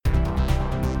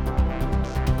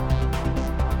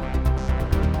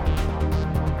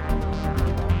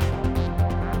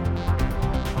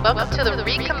Welcome to the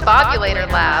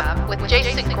Recombobulator Lab with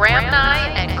Jason Gramnye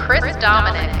and Chris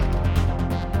Dominic.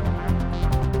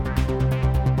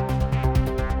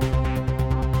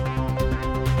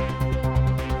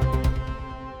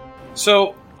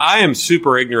 So, I am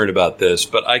super ignorant about this,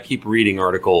 but I keep reading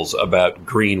articles about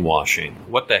greenwashing.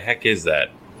 What the heck is that?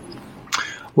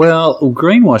 Well,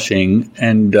 greenwashing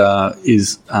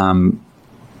is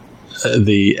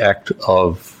the act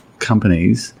of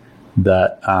companies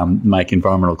that make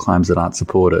environmental claims that aren't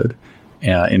supported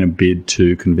in a bid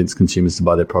to convince consumers to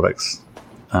buy their products.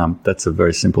 That's a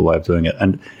very simple way of doing it.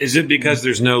 And is it because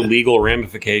there's no legal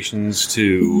ramifications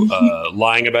to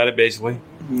lying about it, basically?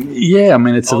 Yeah, I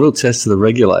mean, it's a real test to the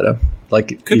regulator.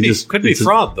 Like, could be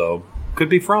fraud, though. Could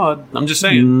be fraud. I'm just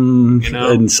saying.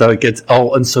 And so it gets.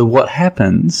 And so what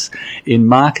happens in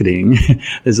marketing?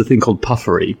 There's a thing called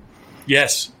puffery.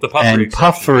 Yes, the puffery. And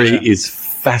puffery is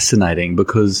fascinating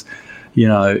because,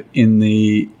 in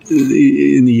the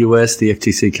US, the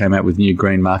FTC came out with new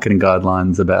green marketing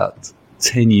guidelines about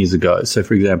 10 years ago. So,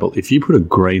 for example, if you put a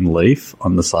green leaf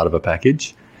on the side of a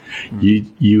package,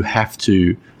 you have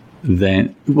to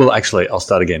then. Well, actually, I'll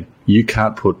start again. You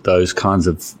can't put those kinds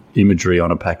of imagery on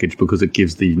a package because it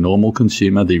gives the normal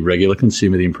consumer, the regular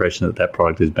consumer, the impression that that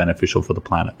product is beneficial for the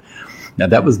planet. Now,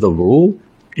 that was the rule.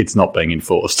 It's not being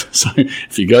enforced. So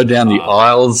if you go down the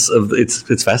aisles of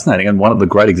it's fascinating. And one of the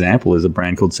great example is a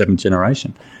brand called Seventh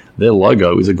Generation. Their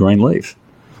logo is a green leaf.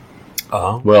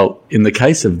 Well, in the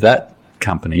case of that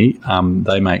company,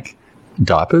 they make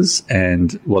diapers,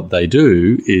 and what they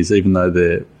do is, even though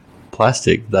they're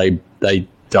plastic, they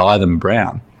dye them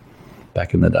brown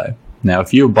back in the day. Now,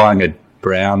 if you're buying a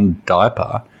brown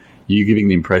diaper, you're giving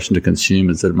the impression to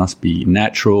consumers that it must be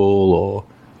natural or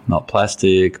not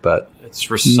plastic, but it's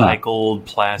recycled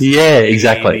plastic. Yeah,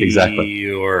 exactly.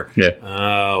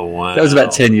 Oh, wow. That was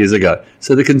about 10 years ago.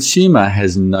 So the consumer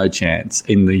has no chance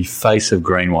in the face of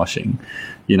greenwashing.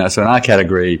 So in our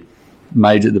category,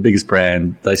 the biggest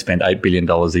brand, they spend $8 billion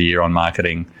a year on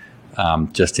marketing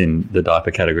just in the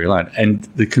diaper category alone. And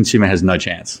the consumer has no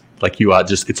chance. Like,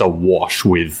 it's a wash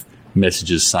with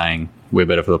messages saying we're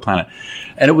better for the planet.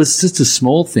 And it was just a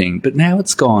small thing, but now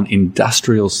it's gone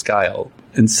industrial scale.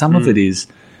 And some of it is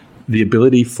the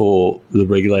ability for the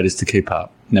regulators to keep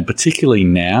up. Now, particularly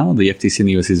now, the FTC in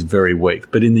the US is very weak.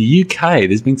 But in the UK,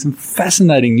 there's been some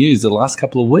fascinating news the last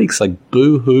couple of weeks. Like,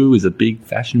 Boohoo is a big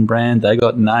fashion brand. They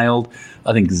got nailed.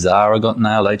 I think Zara got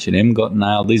nailed. H&M got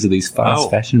nailed. These are these fast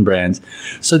fashion brands.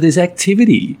 So there's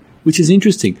activity, which is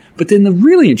interesting. But then the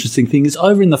really interesting thing is,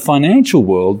 over in the financial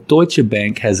world, Deutsche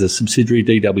Bank has a subsidiary,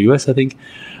 DWS, I think,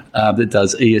 that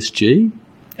does ESG.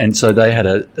 And so they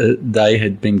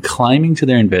had been claiming to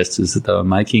their investors that they were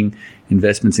making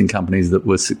investments in companies that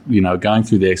were, going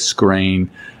through their screen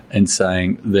and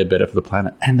saying they're better for the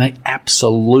planet. And they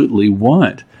absolutely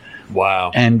weren't.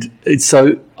 Wow. And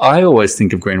so I always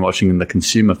think of greenwashing in the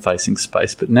consumer-facing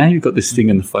space, but now you've got this thing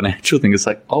in the financial thing. It's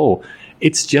like,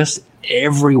 it's just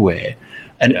everywhere.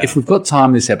 And if we've got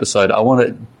time this episode, I want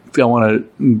to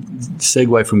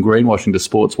segue from greenwashing to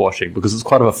sports washing, because it's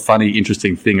quite a funny,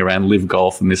 interesting thing around live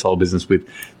golf and this whole business with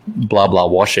blah blah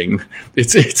washing.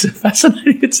 It's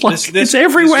fascinating. It's like it's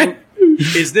everywhere.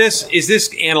 Is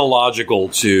this analogical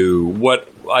to what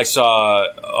I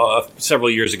saw several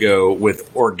years ago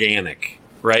with organic?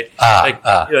 Right?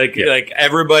 Like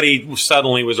everybody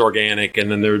suddenly was organic, and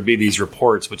then there would be these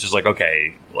reports, which is like,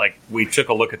 okay, like, we took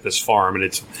a look at this farm and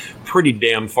it's pretty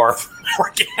damn far from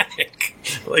organic.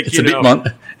 Like,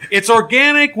 it's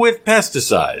organic with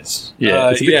pesticides. Yeah,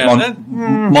 it's a bit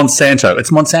Monsanto.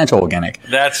 It's Monsanto organic.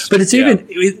 But it's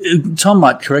even, Tom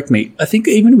might correct me, I think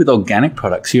even with organic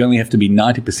products, you only have to be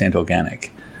 90%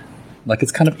 organic. Like,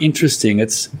 it's kind of interesting.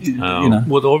 It's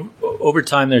Well, over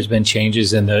time, there's been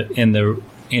changes in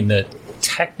the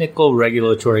technical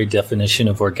regulatory definition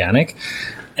of organic,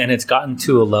 and it's gotten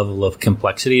to a level of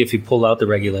complexity. If you pull out the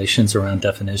regulations around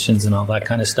definitions and all that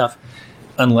kind of stuff,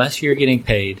 unless you're getting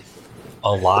paid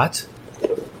a lot,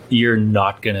 you're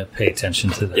not going to pay attention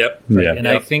to that. Yep. Right? Yeah. And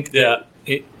I think that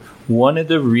one of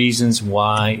the reasons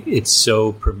why it's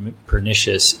so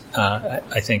pernicious,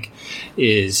 I think,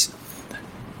 is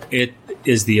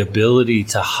the ability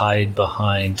to hide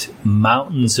behind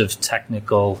mountains of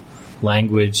technical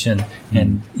language and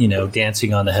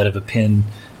dancing on the head of a pin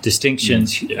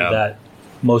distinctions that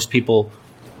most people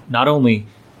not only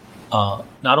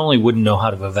wouldn't know how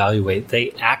to evaluate,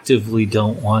 they actively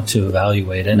don't want to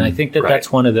evaluate. And I think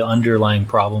that's one of the underlying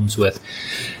problems with,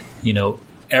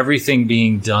 everything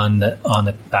being done on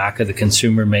the back of the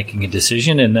consumer making a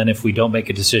decision. And then if we don't make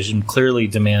a decision, clearly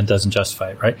demand doesn't justify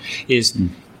it, right? Is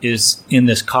in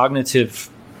this cognitive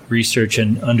research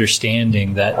and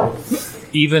understanding that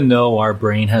even though our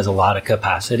brain has a lot of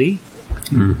capacity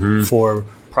for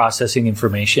processing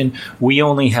information, we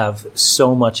only have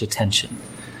so much attention.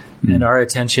 And our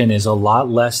attention is a lot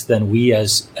less than we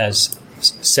as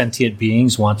sentient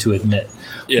beings want to admit.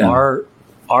 Yeah.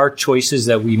 Our choices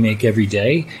that we make every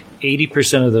day,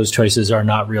 80% of those choices are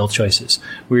not real choices.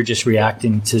 We're just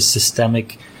reacting to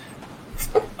systemic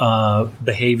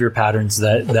behavior patterns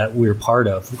that we're part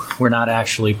of. We're not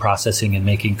actually processing and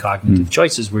making cognitive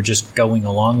choices. We're just going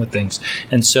along with things.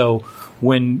 And so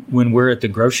when we're at the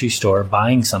grocery store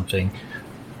buying something,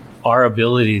 our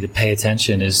ability to pay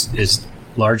attention is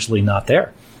largely not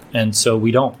there. And so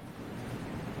we don't.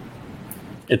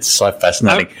 It's so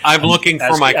fascinating. I'm looking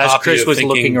for my copy. As Chris was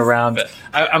looking around.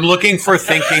 I'm looking for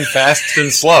Thinking Fast and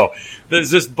Slow. There's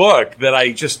this book that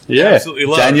I just absolutely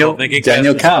love.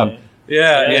 Daniel Kahn.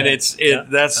 And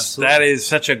that is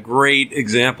such a great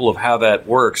example of how that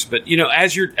works. But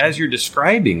as you're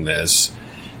describing this,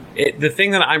 the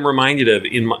thing that I'm reminded of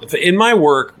in my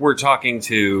work, we're talking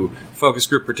to focus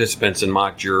group participants and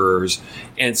mock jurors,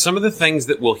 and some of the things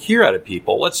that we'll hear out of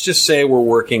people. Let's just say we're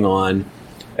working on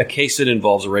a case that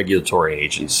involves a regulatory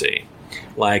agency,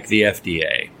 like the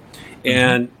FDA,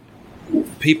 and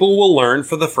people will learn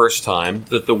for the first time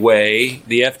that the way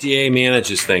the FDA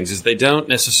manages things is they don't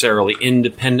necessarily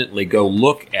independently go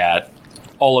look at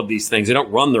all of these things. They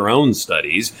don't run their own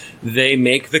studies. They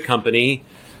make the company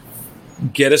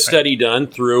get a study done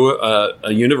through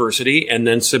a university and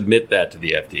then submit that to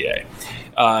the FDA.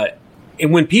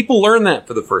 And when people learn that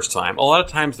for the first time, a lot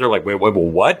of times they're like, wait, well,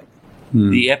 what?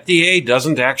 The FDA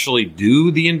doesn't actually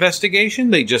do the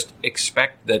investigation. They just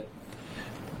expect that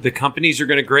the companies are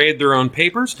going to grade their own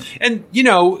papers. And,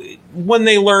 when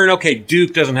they learn, okay,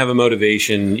 Duke doesn't have a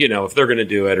motivation, if they're going to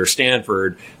do it, or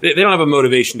Stanford, they don't have a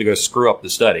motivation to go screw up the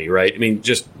study, right? I mean,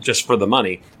 just for the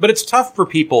money. But it's tough for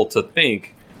people to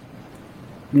think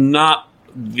not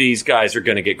these guys are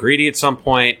going to get greedy at some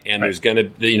point, and there's going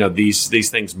to, these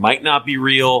things might not be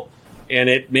real. And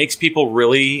it makes people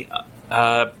really,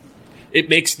 it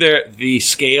makes the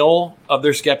scale of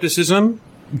their skepticism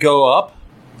go up.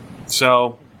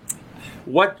 So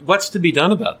what's to be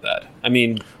done about that? I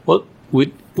mean,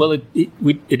 it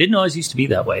didn't always used to be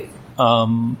that way.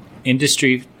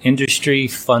 Industry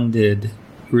funded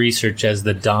research as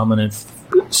the dominant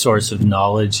source of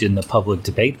knowledge in the public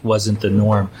debate wasn't the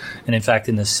norm. And in fact,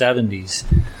 in the 70s,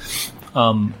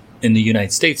 in the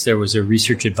United States, there was a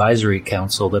research advisory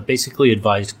council that basically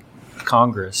advised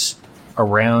Congress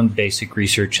around basic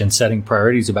research and setting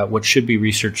priorities about what should be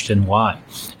researched and why.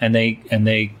 And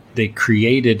they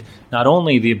created not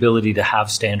only the ability to have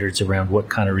standards around what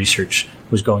kind of research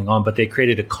was going on, but they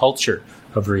created a culture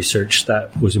of research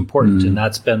that was important. And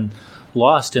that's been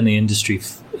lost in the industry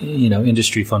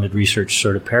funded research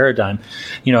sort of paradigm.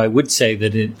 I would say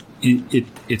that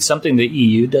it's something the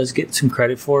EU does get some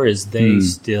credit for, is they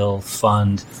still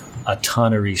fund a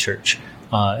ton of research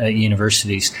at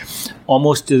universities,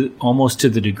 almost to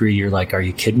the degree you're like, are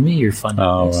you kidding me? You're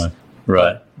funding this.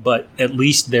 Right. But at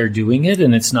least they're doing it,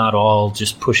 and it's not all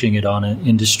just pushing it on an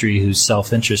industry who's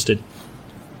self-interested.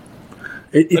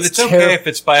 But it's okay if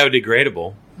it's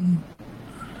biodegradable.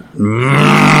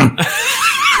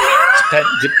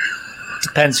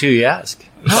 Depends who you ask.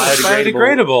 It's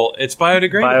biodegradable. It's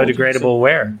biodegradable. Biodegradable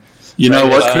where? You know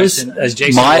what, Chris? As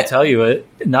Jason will tell you,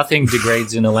 nothing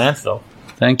degrades in a landfill.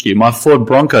 Thank you. My Ford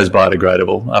Bronco is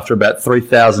biodegradable after about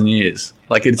 3,000 years.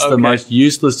 Like, it's the most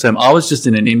useless term. I was just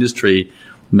in an industry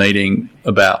meeting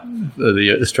about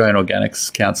the Australian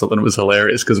Organics Council, and it was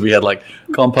hilarious because we had like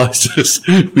composters,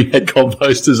 and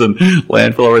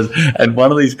landfillers, and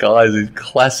one of these guys is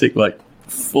classic, like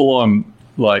full on,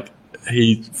 like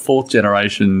he fourth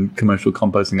generation commercial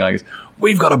composting guy goes,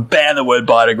 we've got to ban the word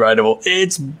biodegradable.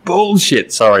 It's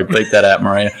bullshit. Sorry, bleep that out,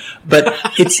 Maria. But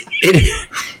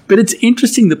it's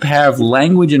interesting, the power of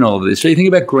language in all of this. So you think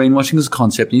about greenwashing as a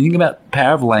concept, and you think about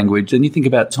power of language, and you think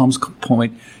about Tom's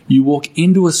point. You walk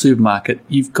into a supermarket,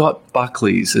 you've got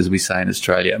Buckley's, as we say in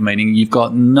Australia, meaning you've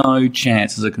got no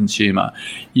chance as a consumer.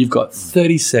 You've got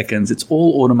 30 seconds. It's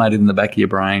all automated in the back of your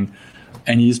brain,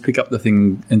 and you just pick up the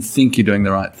thing and think you're doing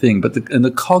the right thing. But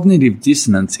the cognitive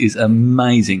dissonance is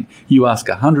amazing. You ask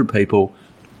 100 people,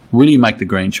 will you make the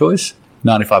green choice?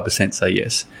 95% say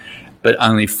yes. But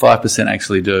only 5%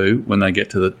 actually do when they get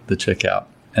to the checkout.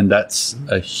 And that's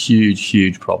a huge,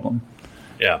 huge problem.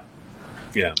 Yeah.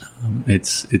 Yeah.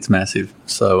 It's massive.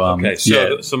 So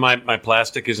so my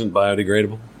plastic isn't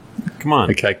biodegradable? Come on.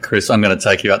 Okay, Chris, I'm going to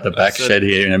take you out the back shed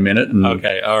here in a minute. And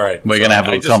okay, all right. We're going to have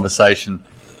a little conversation.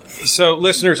 So,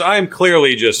 listeners, I am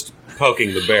clearly just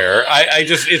poking the bear. I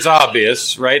just, it's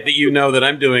obvious, right, that you know that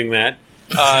I'm doing that.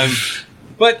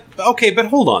 But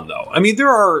hold on, though. I mean,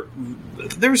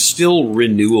 there's still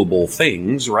renewable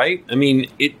things, right? I mean,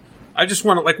 I just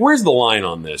want to, like, where's the line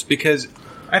on this? Because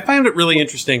I find it really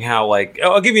interesting how, like,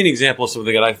 I'll give you an example of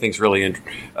something that I think is really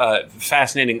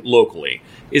fascinating locally,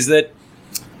 is that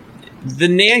the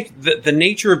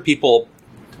nature of people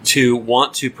to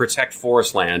want to protect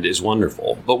forest land is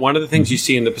wonderful. But one of the things you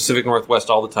see in the Pacific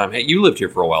Northwest all the time, hey, you lived here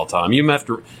for a while, Tom, you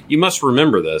must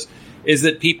remember this, is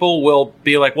that people will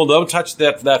be like, well, don't touch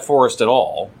that forest at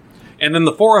all. And then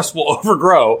the forest will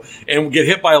overgrow and get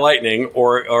hit by lightning,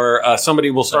 or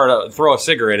somebody will throw a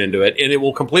cigarette into it, and it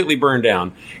will completely burn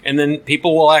down. And then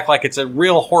people will act like it's a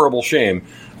real horrible shame.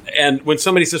 And when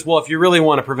somebody says, well, if you really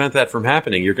want to prevent that from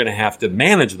happening, you're going to have to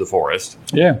manage the forest.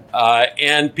 Yeah.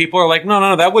 And people are like,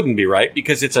 no, that wouldn't be right,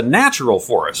 because it's a natural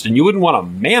forest, and you wouldn't want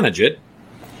to manage it.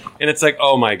 And it's like,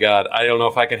 oh my God, I don't know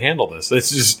if I can handle this.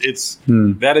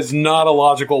 That is not a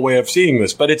logical way of seeing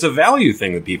this, but it's a value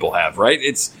thing that people have, right?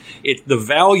 The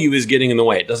value is getting in the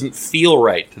way. It doesn't feel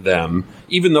right to them,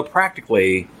 even though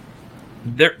practically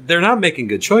they're not making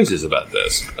good choices about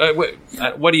this.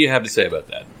 What do you have to say about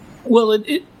that? Well,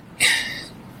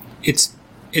 it's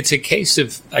a case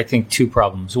of, I think, two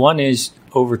problems. One is,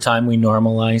 over time we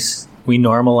normalize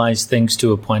things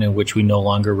to a point at which we no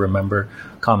longer remember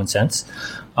common sense.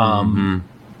 And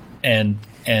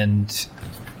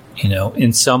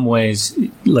in some ways,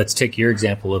 let's take your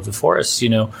example of the forests.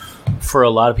 For a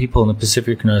lot of people in the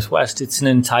Pacific Northwest, it's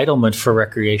an entitlement for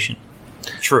recreation.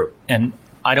 True. And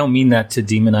I don't mean that to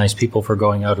demonize people for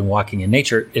going out and walking in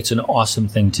nature. It's an awesome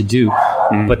thing to do.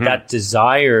 But that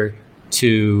desire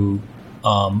to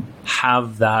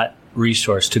have that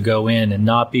resource to go in and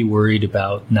not be worried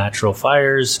about natural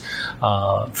fires,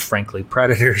 frankly,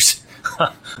 predators,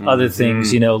 other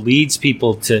things, leads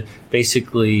people to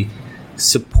basically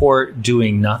support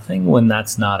doing nothing when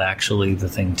that's not actually the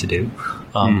thing to do.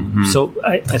 So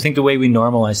I think the way we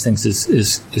normalize things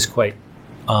is quite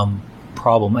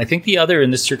problem. I think the other,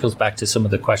 and this circles back to some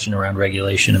of the question around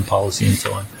regulation and policy and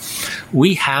so on,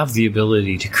 we have the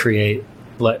ability to create,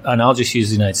 and I'll just use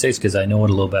the United States because I know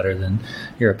it a little better than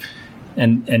Europe,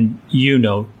 and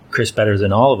Chris, better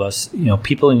than all of us,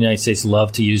 people in the United States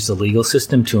love to use the legal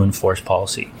system to enforce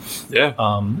policy. Yeah.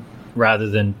 Rather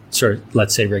than sort of,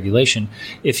 let's say, regulation.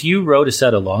 If you wrote a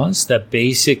set of laws that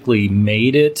basically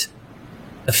made it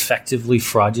effectively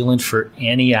fraudulent for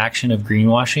any action of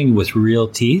greenwashing with real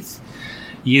teeth,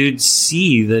 you'd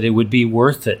see that it would be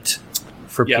worth it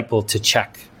for people to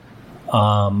check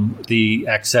the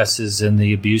excesses and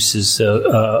the abuses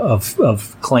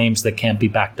of claims that can't be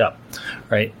backed up,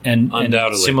 right? And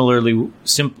similarly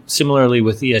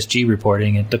with ESG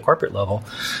reporting at the corporate level,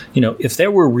 if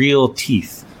there were real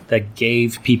teeth that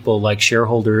gave people like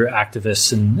shareholder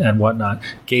activists and whatnot,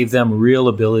 gave them real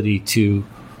ability to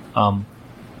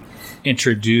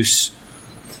introduce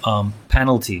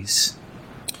penalties,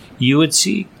 you would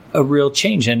see a real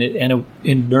change, and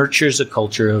it nurtures a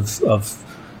culture of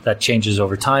that changes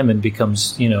over time and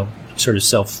becomes, sort of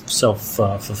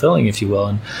self-fulfilling, if you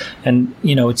will. And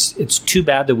it's too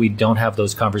bad that we don't have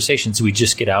those conversations. We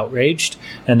just get outraged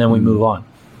and then we move on.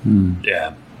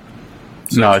 Yeah.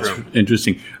 It's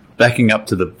interesting. Backing up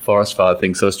to the forest fire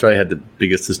thing, so Australia had the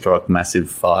biggest historic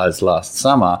massive fires last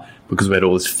summer because we had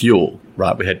all this fuel,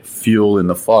 right? We had fuel in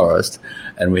the forest,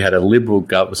 and we had a Liberal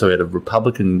government, so we had a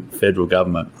Republican federal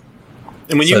government.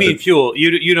 And when you mean fuel,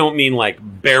 you don't mean like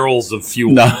barrels of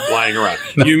fuel lying around.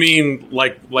 You mean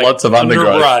like lots of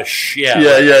underbrush.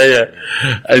 Yeah.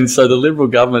 And so the Liberal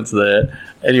government's there.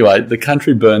 Anyway, the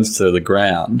country burns to the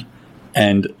ground,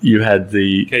 and you had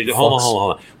the... Okay,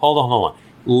 hold on.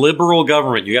 Liberal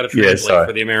government, you got to translate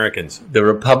for the Americans. The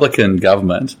Republican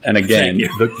government, and again,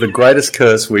 the greatest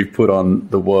curse we've put on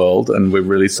the world, and we're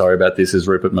really sorry about this, is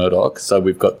Rupert Murdoch. So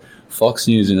we've got Fox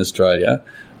News in Australia,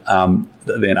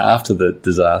 then after the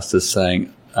disaster,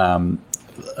 saying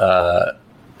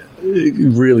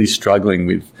really struggling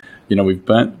with, we've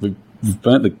burnt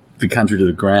the country to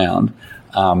the ground,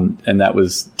 and that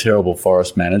was terrible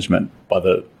forest management by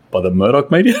the Murdoch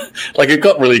media. Like, it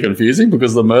got really confusing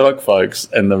because the Murdoch folks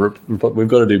and we've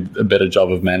got to do a better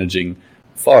job of managing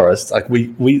forests. Like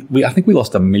I think we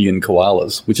lost 1 million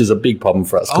koalas, which is a big problem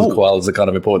for us because koalas are kind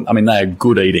of important. I mean, they are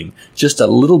good eating. Just a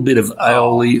little bit of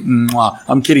aioli.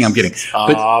 I'm kidding.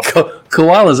 But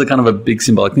koalas are kind of a big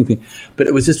symbolic thing. But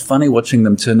it was just funny watching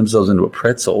them turn themselves into a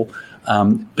pretzel.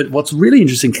 But what's really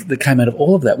interesting that came out of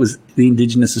all of that was the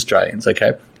Indigenous Australians,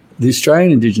 okay? The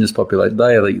Australian Indigenous population,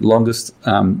 they are the longest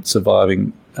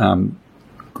surviving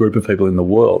group group of people in the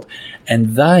world,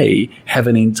 and they have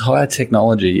an entire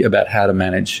technology about how to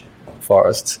manage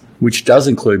forests, which does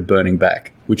include burning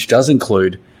back, which does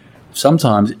include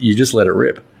sometimes you just let it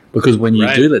rip, because when you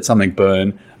do let something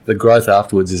burn, the growth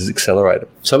afterwards is accelerated.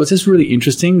 So it's just really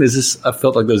interesting. I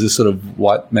felt like there's this sort of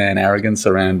white man arrogance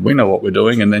around, we know what we're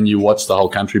doing, and then you watch the whole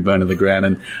country burn to the ground,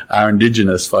 and our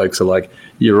indigenous folks are like,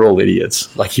 you're all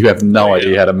idiots. Like, you have no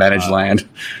idea how to manage land.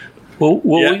 Well,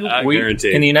 I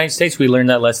guarantee. In the United States, we learned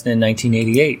that lesson in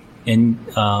 1988 in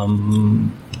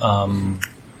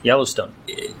Yellowstone.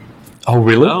 Oh,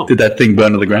 really? Oh. Did that thing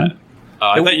burn to the ground?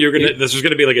 I thought this was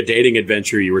going to be like a dating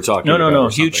adventure you were talking about. No.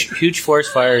 Huge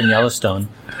forest fire in Yellowstone.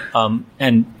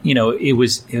 And, it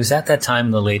was at that time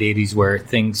in the late 80s where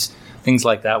things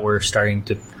like that were starting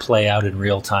to play out in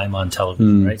real time on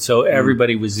television, right? So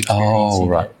everybody was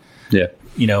experiencing it. Yeah.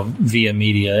 Via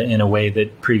media in a way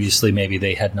that previously maybe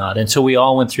they had not. And so we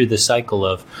all went through the cycle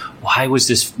of why was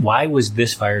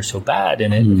this fire so bad?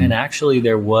 And actually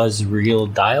there was real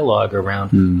dialogue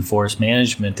around forest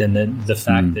management and the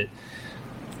fact that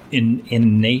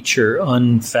in nature,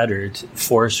 unfettered,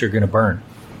 forests are going to burn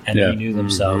and renew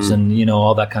themselves and,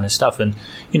 all that kind of stuff. And,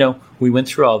 we went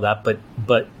through all that,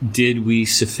 but did we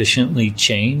sufficiently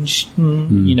change?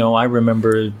 I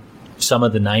remember some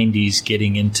of the 90s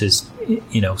getting into,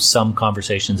 some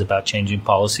conversations about changing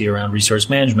policy around resource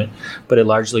management, but it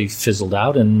largely fizzled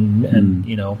out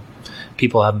and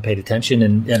people haven't paid attention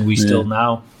and we still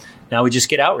now we just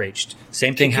get outraged.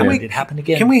 Same thing happened. It happened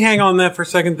again. Can we hang on that for a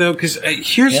second, though? Because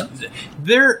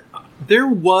there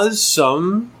was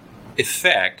some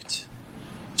effect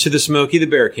to the Smokey the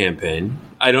Bear campaign.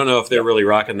 I don't know if they're really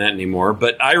rocking that anymore,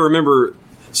 but I remember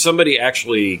somebody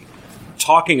actually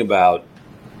talking about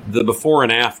the before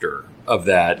and after of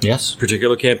that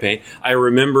particular campaign. I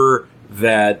remember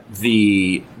that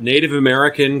the Native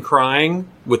American crying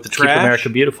with the trash. Keep America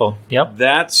Beautiful. Yep.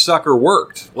 That sucker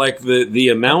worked. Like the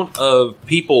amount of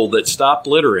people that stopped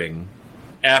littering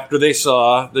after they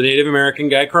saw the Native American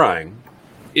guy crying.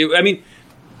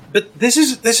 But this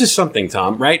is something,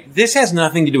 Tom, right? This has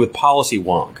nothing to do with policy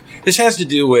wonk. This has to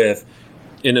do with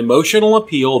an emotional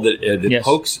appeal that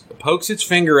pokes its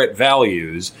finger at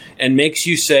values and makes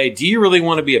you say, do you really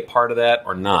want to be a part of that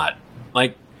or not?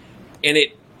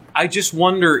 I just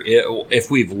wonder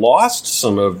if we've lost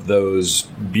some of those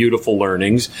beautiful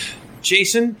learnings.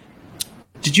 Jason,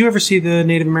 did you ever see the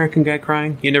Native American guy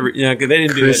crying? You never, they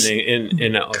didn't do it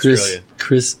in Australia.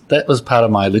 Chris, that was part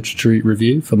of my literature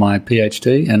review for my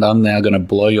PhD, and I'm now going to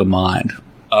blow your mind.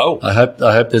 Oh, I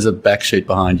hope there's a back sheet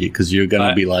behind you, because you're going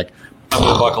to be like, I'm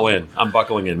going to buckle in. I'm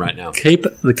buckling in right now.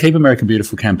 The Keep America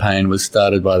Beautiful campaign was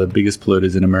started by the biggest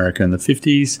polluters in America in the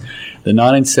 50s. The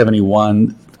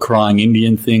 1971 crying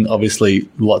Indian thing, obviously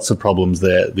lots of problems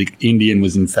there. The Indian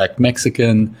was in fact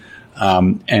Mexican,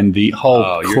 and the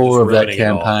whole core of that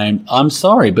campaign. I'm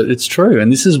sorry, but it's true.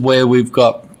 And this is where we've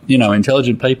got,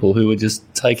 intelligent people who are just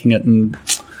taking it, and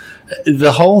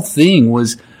the whole thing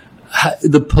was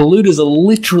the polluters are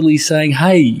literally saying,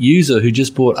 hey, user who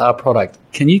just bought our product,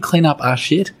 can you clean up our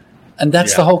shit? And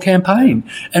that's the whole campaign.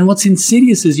 And what's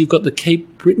insidious is you've got the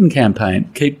Keep Britain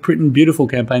campaign, Keep Britain Beautiful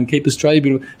campaign, Keep Australia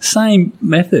Beautiful, same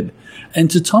method.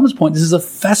 And to Tom's point, this is a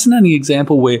fascinating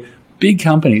example where big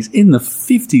companies in the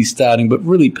 50s starting, but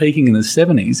really peaking in the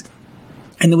 70s,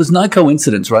 and there was no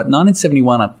coincidence, right?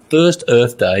 1971, our first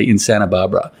Earth Day in Santa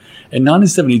Barbara. In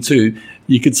 1972,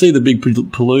 you could see the big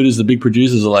polluters, the big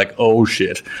producers are like, oh,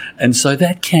 shit. And so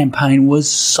that campaign was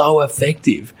so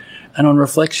effective. And on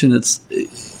reflection, it's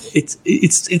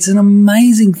an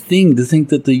amazing thing to think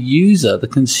that the user, the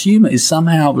consumer, is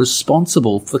somehow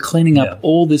responsible for cleaning up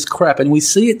all this crap. And we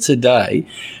see it today.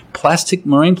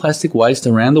 Marine plastic waste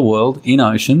around the world in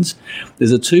oceans.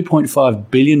 There's a $2.5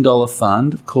 billion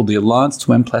fund called the Alliance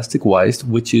to End Plastic Waste,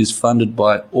 which is funded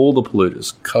by all the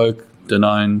polluters, Coke,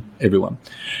 Danone, everyone.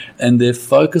 And their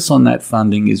focus on that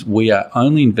funding is we are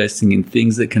only investing in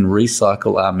things that can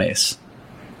recycle our mess.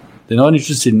 They're not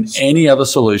interested in any other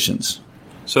solutions.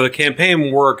 So the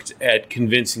campaign worked at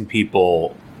convincing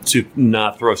people to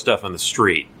not throw stuff on the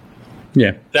street.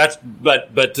 Yeah.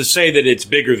 But to say that it's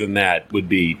bigger than that would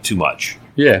be too much.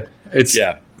 Yeah. It's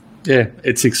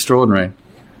extraordinary.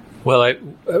 Well,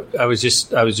 I was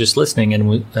just listening to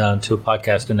a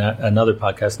podcast and another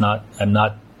podcast. I'm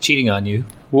not cheating on you.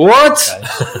 What?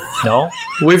 No,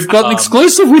 we've got an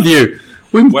exclusive with you.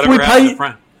 We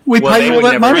pay you all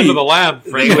that money. Friend of the lab.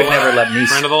 They would never let me.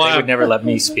 Friend of the lab. They would never let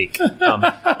me speak.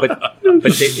 But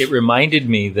it reminded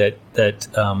me that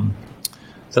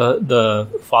the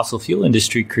fossil fuel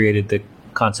industry created the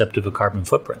concept of a carbon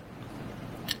footprint.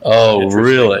 Oh,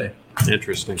 really?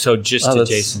 Interesting. So just to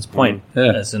Jason's point,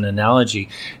 as an analogy,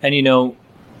 and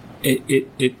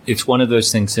it's one of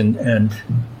those things, and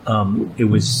it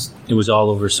was all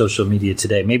over social media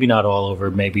today. Maybe not all over.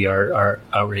 Maybe our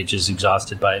outrage is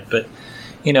exhausted by it. But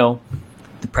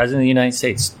the president of the United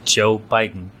States, Joe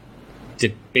Biden,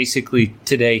 basically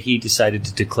today he decided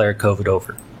to declare COVID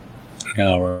over.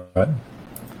 All right.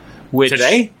 Which,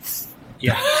 today?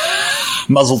 Yeah.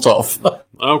 Muzzle tov.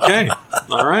 Okay.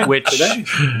 All right.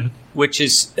 Which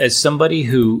is, as somebody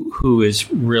who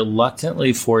is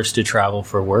reluctantly forced to travel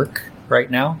for work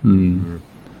right now,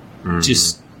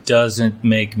 just doesn't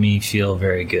make me feel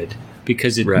very good,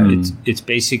 because it's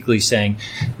basically saying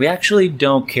we actually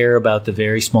don't care about the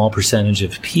very small percentage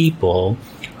of people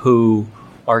who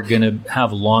are going to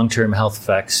have long-term health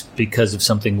effects because of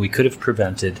something we could have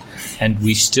prevented, and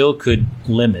we still could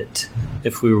limit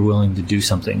if we were willing to do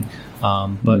something.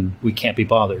 But we can't be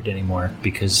bothered anymore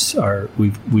because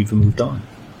we've moved on.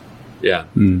 Yeah.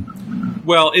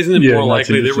 Well, isn't it more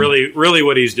likely that really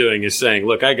what he's doing is saying,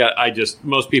 look,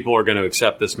 most people are going to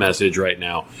accept this message right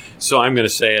now, so I'm going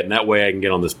to say it, and that way I can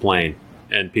get on this plane.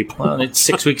 And people. Well, it's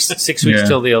 6 weeks. 6 weeks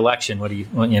till the election. What do you?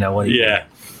 Yeah.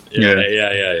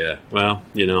 Well,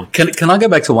 Can I go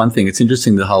back to one thing? It's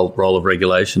interesting, the whole role of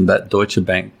regulation. That Deutsche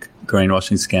Bank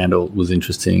greenwashing scandal was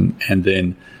interesting, and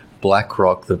then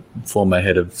BlackRock, the former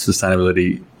head of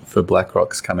sustainability for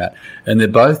BlackRock's come out, and they're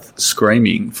both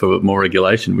screaming for more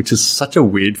regulation, which is such a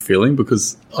weird feeling,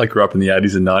 because I grew up in the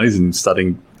 80s and 90s and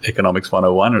studying economics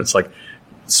 101, and it's like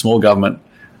small government,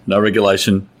 no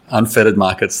regulation, unfettered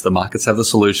markets. The markets have the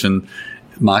solution.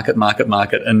 Market.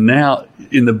 And now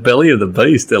in the belly of the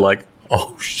beast, they're like,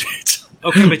 oh, shit.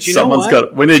 Okay,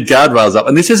 but we need guardrails up.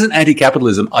 And this isn't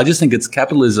anti-capitalism. I just think it's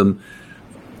capitalism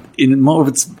in more of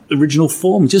its original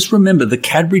form. Just remember the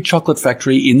Cadbury chocolate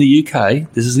factory in the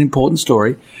UK. This is an important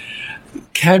story.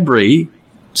 Cadbury,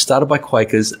 started by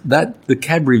Quakers, the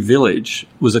Cadbury Village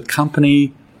was a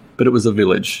company, but it was a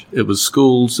village. It was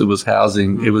schools, it was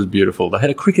housing, it was beautiful. They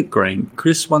had a cricket green.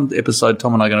 Chris, one episode,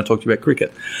 Tom and I are going to talk to you about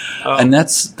cricket. And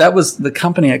that was the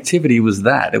company activity was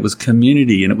that. It was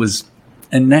community,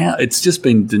 and now it's just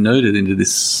been denuded into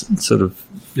this sort of,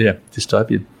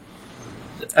 dystopian.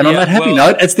 And on that happy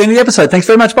note, it's the end of the episode. Thanks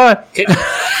very much. Bye.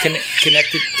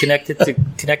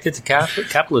 Connected to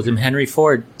capitalism. Henry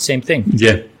Ford, same thing.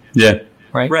 Yeah.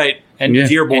 Right. And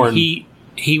Dearborn. And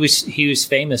he was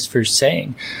famous for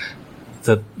saying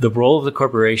the role of the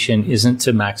corporation isn't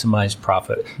to maximize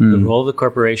profit. The role of the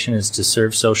corporation is to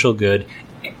serve social good.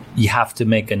 You have to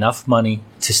make enough money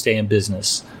to stay in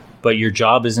business, but your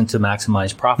job isn't to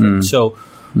maximize profit. So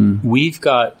we've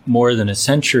got more than a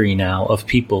century now of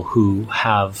people who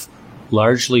have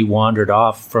largely wandered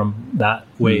off from that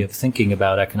way of thinking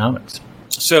about economics.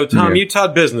 So, Tom, you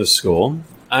taught business school.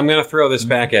 I'm going to throw this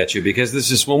back at you, because this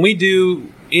is when we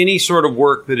do any sort of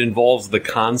work that involves the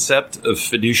concept of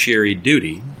fiduciary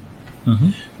duty.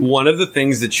 One of the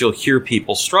things that you'll hear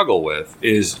people struggle with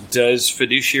is, does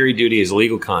fiduciary duty as a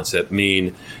legal concept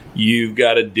mean you've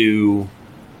got to do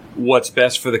what's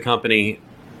best for the company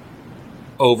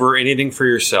over anything for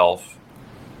yourself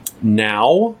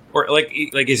now? Or like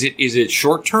is it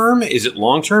short term? Is it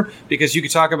long term? Because you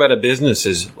could talk about a business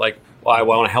as like, well, I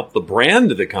want to help the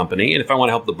brand of the company, and if I want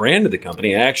to help the brand of the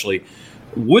company, I actually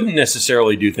wouldn't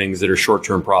necessarily do things that are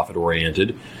short-term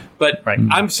profit-oriented. But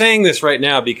I'm saying this right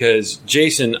now because,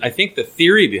 Jason, I think the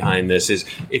theory behind this is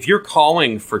if you're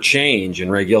calling for change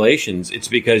and regulations, it's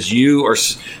because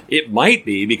it might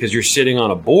be because you're sitting on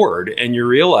a board and you're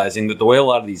realizing that the way a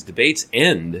lot of these debates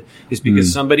end is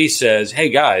because somebody says, hey,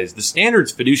 guys, the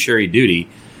standard's fiduciary duty.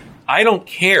 I don't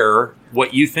care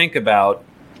what you think about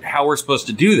how we're supposed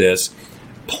to do this.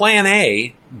 Plan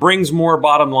A brings more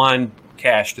bottom line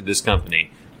cash to this company.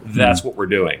 That's what we're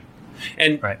doing.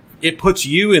 And it puts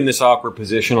you in this awkward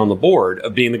position on the board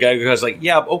of being the guy who goes like,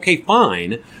 yeah, okay,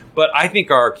 fine, but I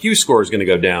think our Q score is going to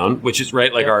go down, which is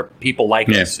our people like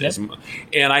us.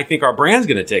 And I think our brand's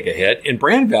going to take a hit, and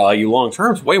brand value long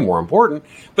term is way more important.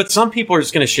 But some people are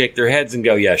just going to shake their heads and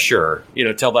go, yeah, sure.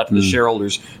 Tell that to the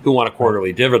shareholders who want a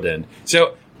quarterly dividend.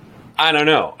 So I don't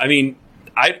know. I mean,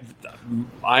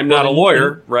 I'm not a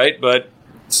lawyer, right? But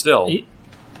still.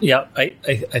 Yeah, I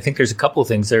think there's a couple of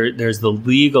things. There's the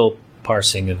legal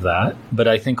parsing of that, but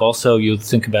I think also you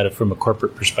think about it from a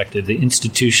corporate perspective, the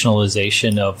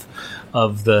institutionalization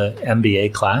of the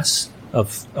MBA class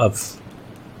of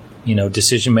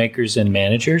decision makers and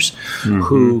managers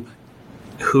who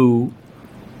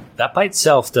that by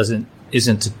itself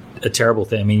isn't a terrible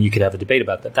thing. I mean, you could have a debate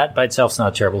about that. That by itself is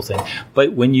not a terrible thing.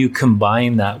 But when you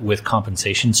combine that with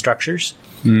compensation structures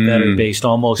that are based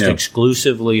almost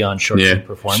exclusively on short-term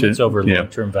performance over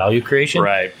long-term value creation,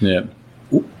 right? Yeah.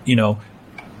 You know,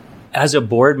 as a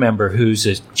board member who's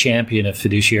a champion of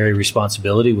fiduciary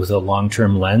responsibility with a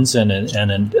long-term lens and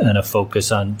a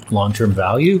focus on long-term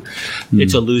value,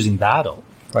 it's a losing battle,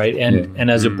 right?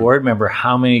 And as a board member,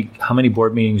 how many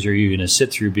board meetings are you going to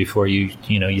sit through before you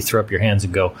throw up your hands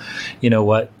and go, you know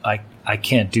what, I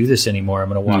can't do this anymore. I'm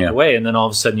going to walk away. And then all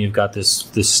of a sudden you've got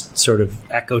this sort of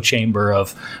echo chamber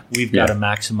of we've got to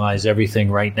maximize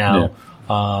everything right now.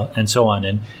 And so on.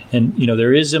 And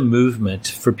there is a movement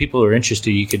for people who are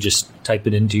interested. You could just type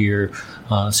it into your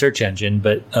search engine.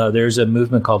 But there's a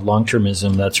movement called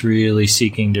long-termism that's really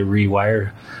seeking to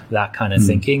rewire that kind of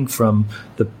thinking from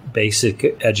the basic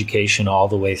education all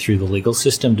the way through the legal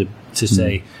system to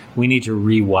say we need to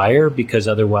rewire because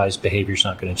otherwise behavior's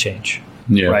not going to change.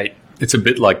 Yeah. Right. It's a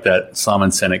bit like that Simon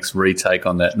Sinek's retake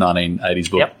on that 1980s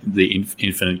book, The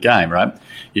Infinite Game, right?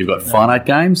 You've got finite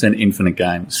games and infinite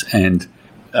games. And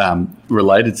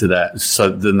related to that, so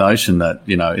the notion that,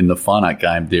 in the finite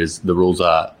game, the rules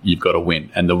are you've got to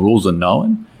win. And the rules are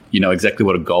known. You know exactly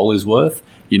what a goal is worth.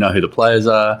 You know who the players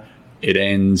are. It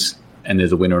ends, and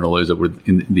there's a winner and a loser.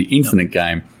 In the infinite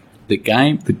game, the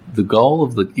goal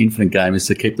of the infinite game is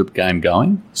to keep the game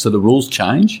going. So the rules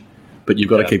change, but you've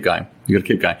got to keep going. You've got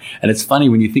to keep going. And it's funny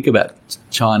when you think about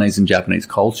Chinese and Japanese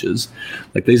cultures,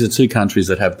 like these are two countries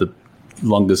that have the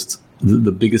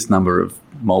biggest number of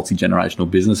multi-generational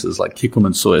businesses. Like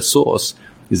Kikkoman Soy Sauce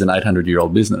is an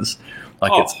 800-year-old business.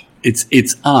 Like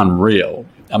it's unreal.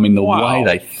 I mean, the way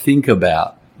they think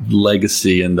about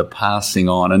legacy and the passing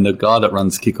on, and the guy that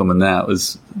runs Kikkoman now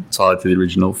is tied to the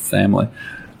original family.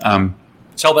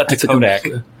 Tell that to Kodak.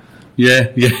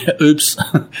 Yeah. Oops.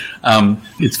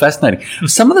 It's fascinating.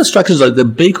 Some of the structures, like the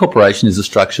B Corporation is a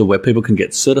structure where people can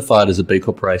get certified as a B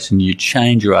Corporation. You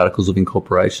change your articles of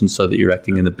incorporation so that you're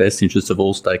acting in the best interest of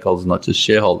all stakeholders, not just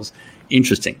shareholders.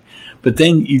 Interesting. But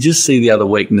then you just see the other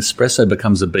week, Nespresso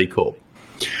becomes a B Corp.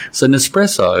 So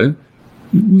Nespresso,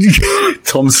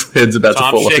 Tom's head's about to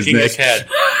fall off his neck. His head.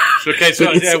 Okay,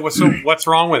 so what's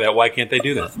wrong with that? Why can't they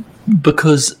do that?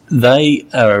 Because they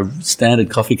are a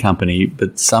standard coffee company,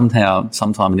 but sometime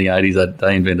in the 80s,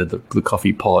 they invented the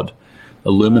coffee pod,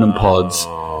 aluminum pods,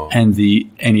 and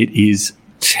it is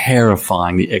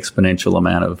terrifying the exponential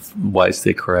amount of waste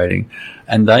they're creating.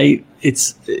 And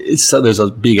it's so there's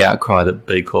a big outcry that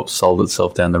B Corp sold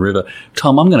itself down the river.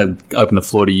 Tom, I'm going to open the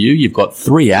floor to you. You've got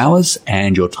 3 hours,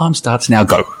 and your time starts now.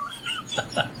 Go.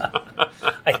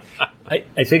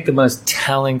 I think the most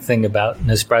telling thing about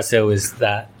Nespresso is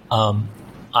that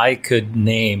I could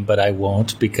name, but I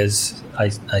won't because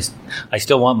I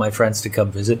still want my friends to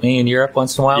come visit me in Europe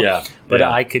once in a while. Yeah, but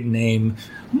I could name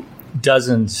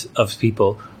dozens of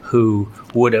people who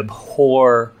would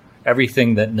abhor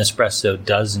everything that Nespresso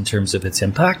does in terms of its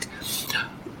impact,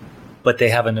 but they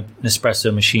have an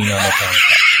Nespresso machine on their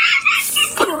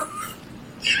countertop.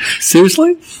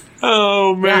 Seriously?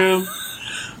 Oh, man.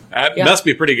 That must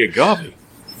be pretty good coffee.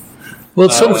 Well,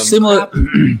 it's sort of similar.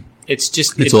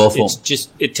 It's awful.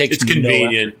 It takes It's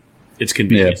convenient. It's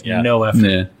convenient. Yeah. No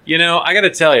effort. Yeah. I got to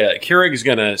tell you, Keurig's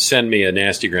going to send me a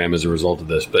nastygram as a result of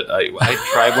this, but I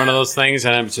tried one of those things,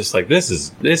 and I'm just like, this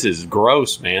is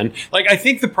gross, man. Like, I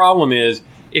think the problem is,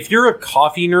 if you're a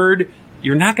coffee nerd,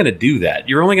 you're not going to do that.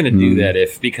 You're only going to do that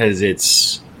because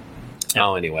it's...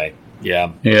 Oh, anyway.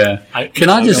 Yeah. Yeah. Can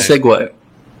I just segue?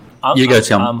 You go,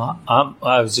 Tom.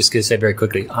 I was just going to say very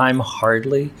quickly, I'm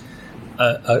hardly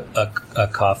a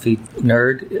coffee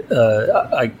nerd.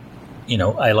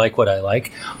 I like what I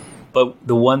like. But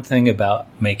the one thing about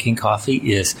making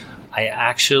coffee is I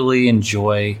actually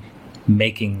enjoy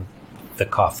making the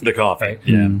coffee. The coffee. Right?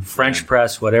 Yeah. French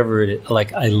press, whatever it is.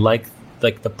 Like, I like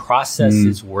the process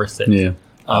is worth it. Yeah.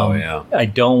 I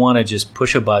don't want to just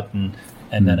push a button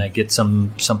and then I get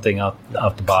something out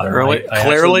the bottom.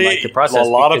 Clearly, like the process a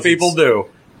lot of people do.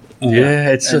 Yeah,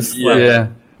 it's just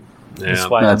That's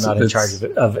why I'm not in charge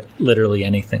of literally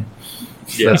anything.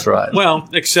 Yeah. That's right. Well,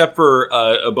 except for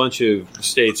a bunch of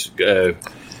states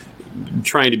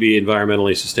trying to be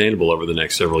environmentally sustainable over the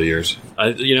next several years.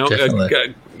 Have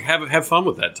fun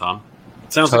with that, Tom.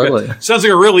 Sounds like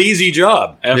a real easy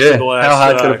job. After the last, how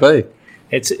hard could it be?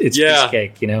 It's piece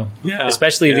cake, Yeah.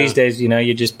 Especially these days,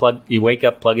 you just you wake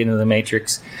up, plug into the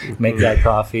Matrix, make that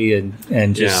coffee,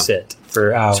 and just sit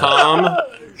for hours.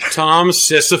 Tom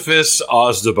Sisyphus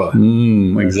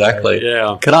Osdoba. Exactly.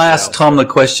 Yeah. Can I ask Tom the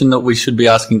question that we should be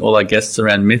asking all our guests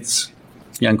around myths,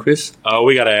 young Chris? Oh,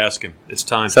 we got to ask him. It's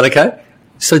time. Is that okay?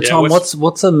 So, Tom, what's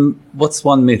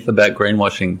one myth about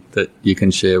greenwashing that you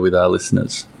can share with our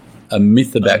listeners? A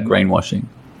myth about greenwashing.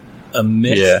 A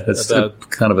myth that's about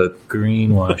kind of a It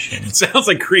greenwashing. sounds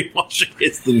like greenwashing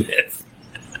is the myth.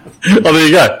 Oh, there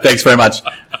you go. Thanks very much.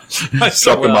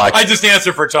 Stop the mic. I just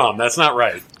answered for Tom. That's not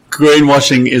right.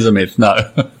 Greenwashing is a myth.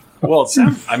 No. Well,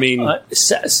 I mean,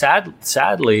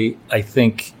 sadly, I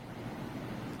think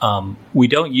we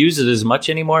don't use it as much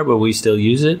anymore, but we still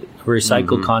use it.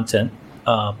 Recycled content,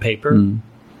 paper.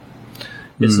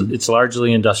 It's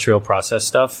largely industrial process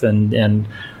stuff, and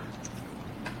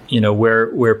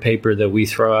where paper that we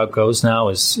throw out goes now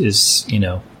is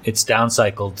it's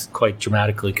downcycled quite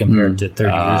dramatically compared to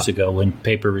 30 years ago when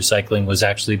paper recycling was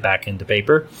actually back into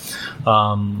paper.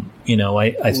 I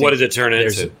think what does it turn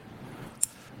into?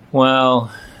 Well,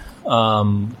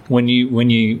 when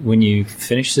you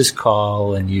finish this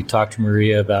call and you talk to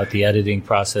Maria about the editing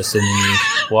process, and then you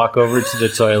walk over to the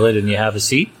toilet and you have a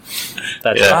seat,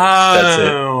 that's it.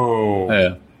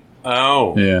 Yeah.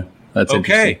 Oh. Yeah. That's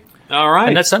okay. All right.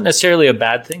 And that's not necessarily a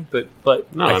bad thing, but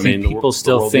no, I think people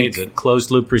still think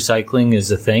closed loop recycling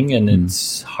is a thing, and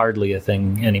it's hardly a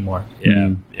thing anymore.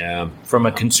 Yeah. From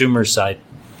a consumer side.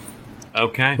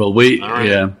 Okay. Well,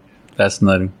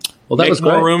 fascinating. Well, that Make was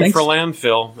more great. room Thanks. for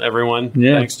landfill, everyone.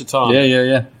 Yeah. Thanks to Tom. Yeah.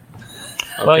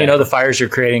 Okay. Well, the fires are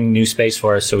creating new space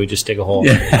for us, so we just dig a hole.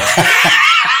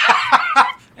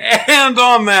 And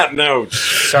on that note,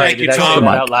 Sorry, thank you, did I say Tom.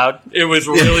 that out loud? It was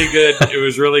really good. It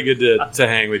was really good to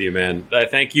hang with you, man.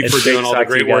 Thank you It's for great doing all to the talk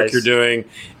to great you work guys. you're doing.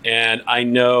 And I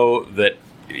know that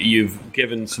you've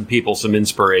given some people some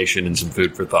inspiration and some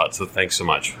food for thought. So thanks so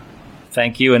much.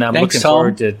 Thank you, and I'm Thanks, looking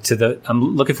Tom. forward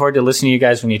I'm looking forward to listening to you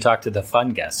guys when you talk to the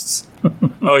fun guests.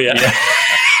 Oh yeah.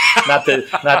 not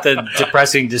the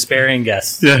depressing, despairing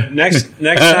guests. Yeah. Next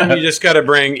time you just got to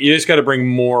bring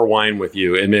more wine with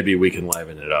you, and maybe we can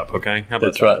liven it up. Okay, how about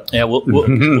That's right. Yeah,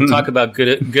 we'll talk about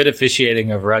good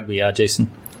officiating of rugby,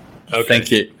 Jason.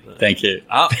 Okay. Thank you.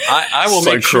 I will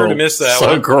So make sure to cruel. miss that So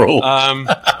one. cruel.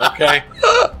 Okay.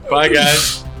 Bye,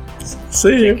 guys.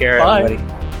 See you. Take care, Bye. everybody.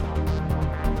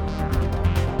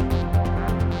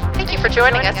 Thank you for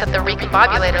joining us at the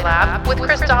Recombobulator Lab with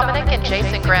Chris Dominic and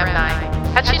Jason Graham Nye.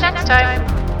 Catch you next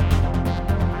time.